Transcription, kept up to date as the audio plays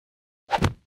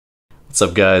What's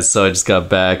up, guys? So I just got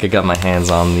back. I got my hands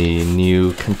on the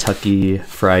new Kentucky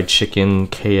Fried Chicken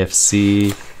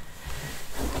KFC.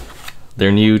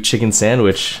 Their new chicken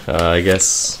sandwich. I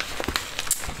guess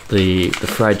the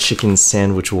fried chicken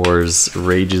sandwich wars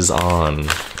rages on.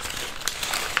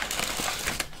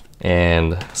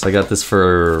 And so I got this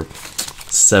for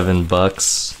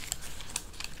 $7.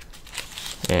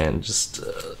 And just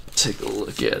take a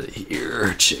look at it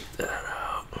here. Check that out.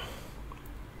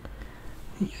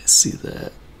 You guys see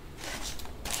that?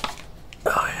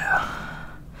 Oh yeah.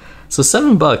 So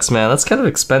 $7, man. That's kind of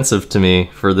expensive to me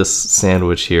for this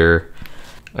sandwich here.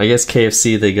 I guess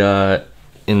KFC, they got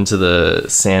into the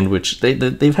sandwich.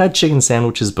 They've had chicken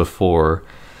sandwiches before,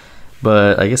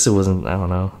 but I guess it wasn't, I don't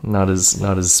know, not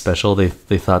as special. They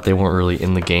thought they weren't really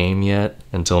in the game yet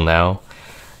until now.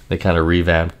 They kind of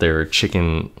revamped their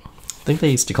chicken. I think they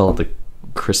used to call it the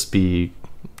crispy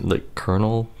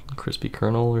kernel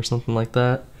or something like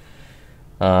that.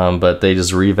 But they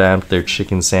just revamped their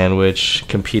chicken sandwich,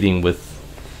 competing with,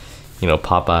 you know,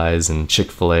 Popeyes and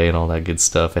Chick-fil-A and all that good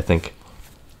stuff. I think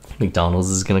McDonald's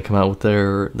is gonna come out with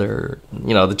their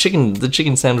you know, the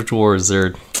chicken sandwich wars.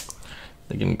 They're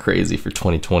getting crazy for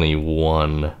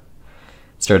 2021. It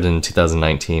started in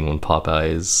 2019 when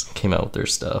Popeyes came out with their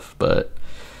stuff, but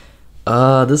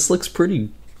this looks pretty.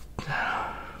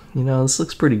 You know, this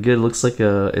looks pretty good. It looks like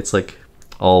it's like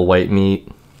all white meat.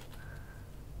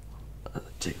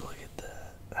 Take a look at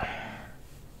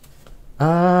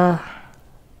that.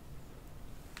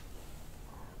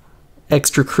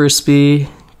 Extra crispy,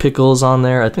 pickles on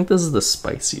there. I think this is the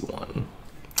spicy one.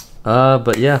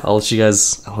 But yeah, I'll let you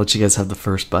guys have the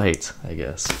first bite, I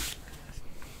guess.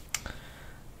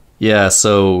 Yeah,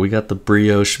 so we got the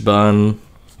brioche bun,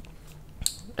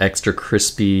 extra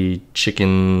crispy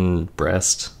chicken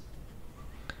breast,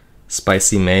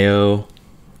 spicy mayo,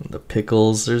 the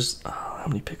pickles. There's how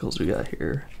many pickles we got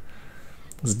here?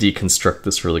 Let's deconstruct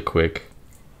this really quick.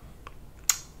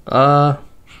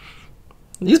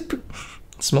 These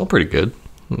smell pretty good.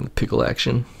 Pickle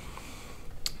action,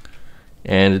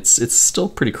 and it's still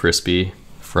pretty crispy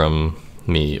from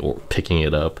me or picking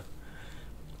it up.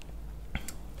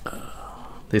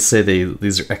 They say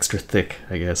these are extra thick,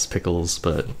 I guess, pickles,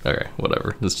 but alright,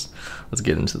 whatever. Let's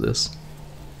get into this.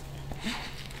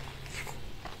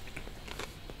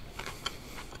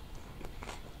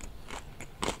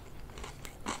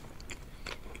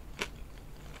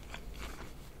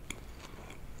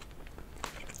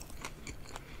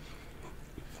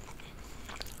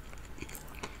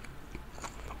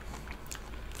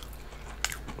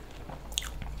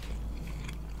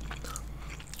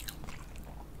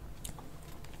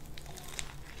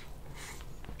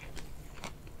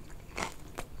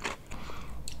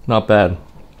 Not bad.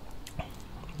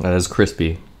 That is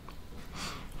crispy.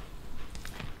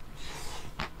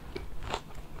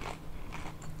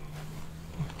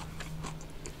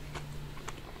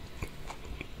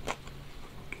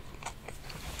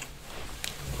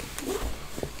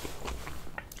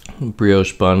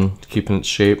 Brioche bun, keeping its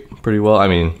shape pretty well. I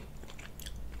mean,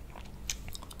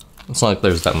 it's not like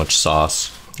there's that much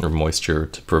sauce or moisture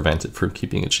to prevent it from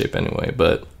keeping its shape anyway,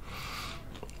 but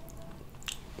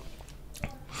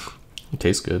it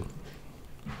tastes good.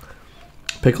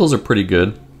 Pickles are pretty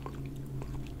good.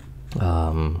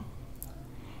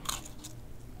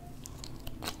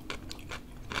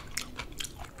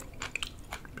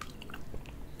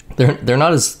 They're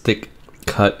not as thick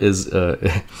cut as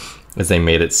as they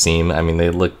made it seem. I mean, they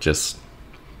look just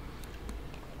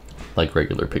like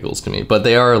regular pickles to me, but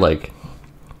they are like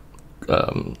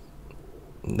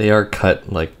they are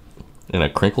cut like in a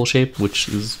crinkle shape,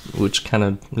 which kind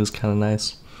of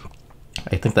nice.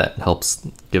 I think that helps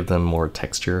give them more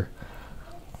texture.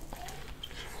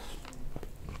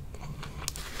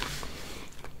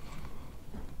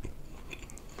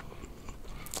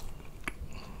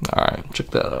 Alright, check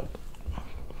that out.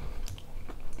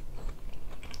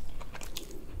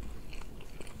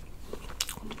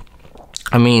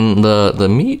 I mean, the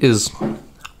meat it's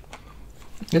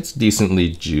decently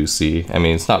juicy. I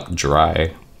mean, it's not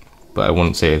dry, but I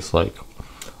wouldn't say it's like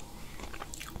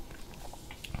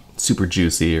super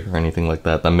juicy or anything like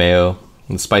that. The mayo,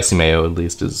 the spicy mayo at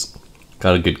least, is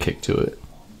got a good kick to it.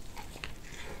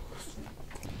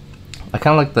 I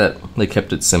kind of like that they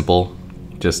kept it simple.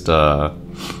 Just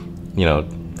you know,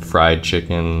 fried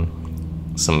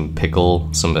chicken, some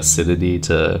pickle, some acidity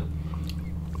to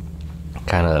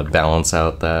kind of balance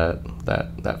out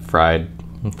that fried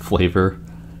flavor,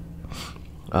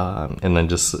 and then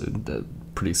just a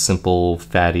pretty simple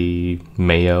fatty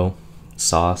mayo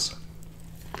sauce.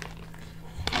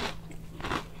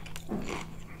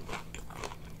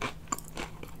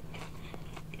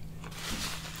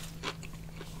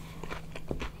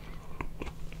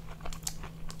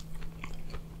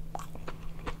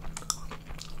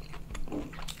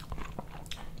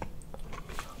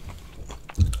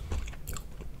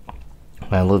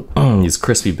 Man, look, these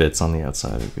crispy bits on the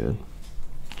outside are good.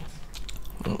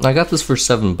 I got this for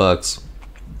 $7,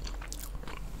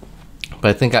 but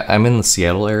I think I'm in the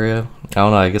Seattle area. I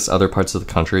don't know. I guess other parts of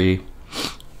the country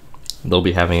they'll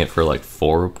be having it for like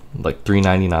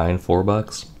 $3.99,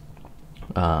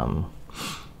 $4.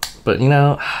 But you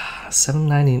know,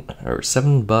 $7.90 or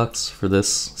 $7 for this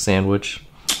sandwich.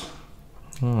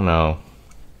 I don't know.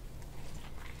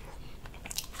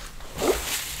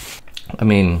 I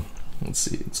mean, let's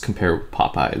see. Let's compare with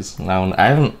Popeyes. I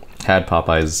haven't had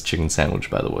Popeyes chicken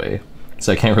sandwich, by the way,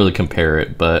 so I can't really compare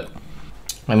it. But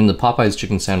I mean, the Popeyes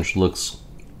chicken sandwich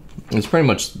it's pretty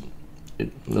much,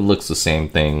 it looks the same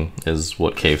thing as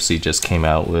what KFC just came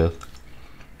out with.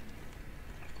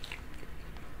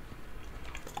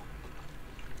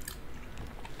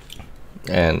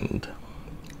 And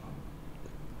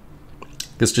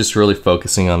it's just really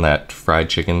focusing on that fried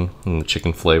chicken and the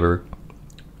chicken flavor.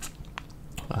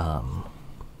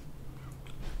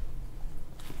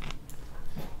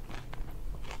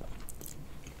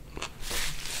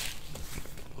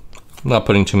 Not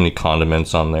putting too many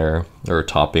condiments on there or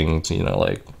toppings, you know,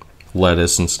 like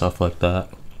lettuce and stuff like that.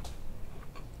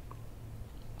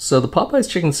 So the Popeyes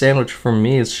chicken sandwich for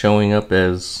me is showing up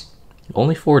as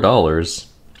only $4.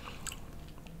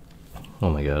 Oh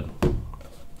my god.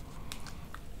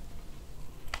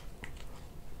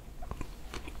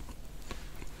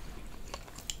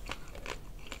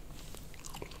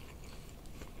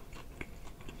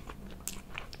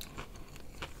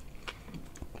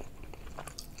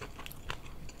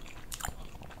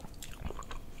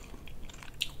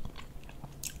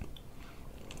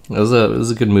 It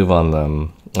was a good move on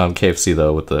KFC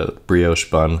though, with the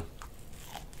brioche bun.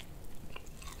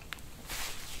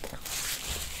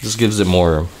 Just gives it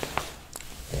more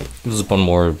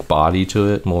body to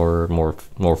it,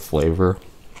 more flavor.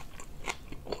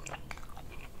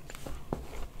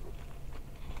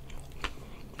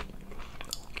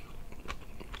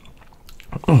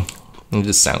 It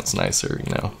just sounds nicer,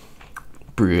 you know.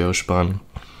 Brioche bun.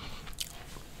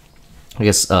 I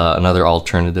guess another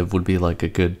alternative would be like a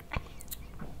good,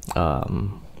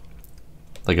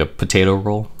 like a potato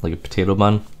roll, like a potato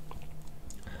bun.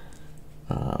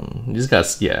 You just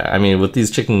got, yeah, I mean, with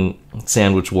these chicken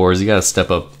sandwich wars, you gotta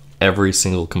step up every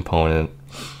single component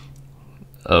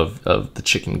of the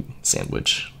chicken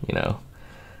sandwich, you know.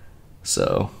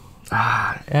 So,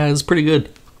 yeah, it's pretty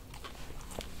good.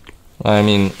 I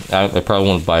mean, I probably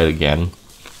won't buy it again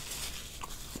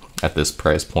at this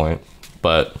price point,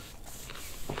 but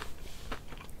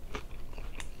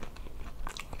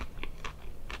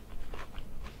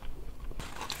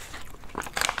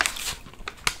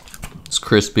it's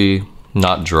crispy,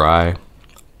 not dry.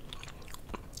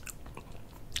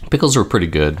 Pickles were pretty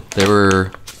good. They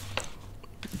were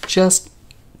just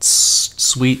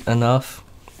sweet enough,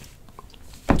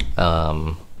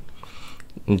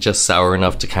 just sour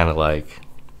enough to kind of like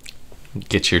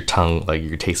get your tongue, like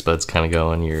your taste buds kind of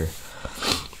going. Yeah.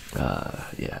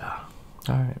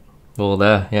 All right. Well,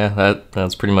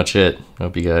 that's pretty much it.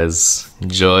 Hope you guys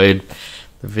enjoyed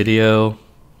the video.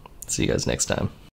 See you guys next time.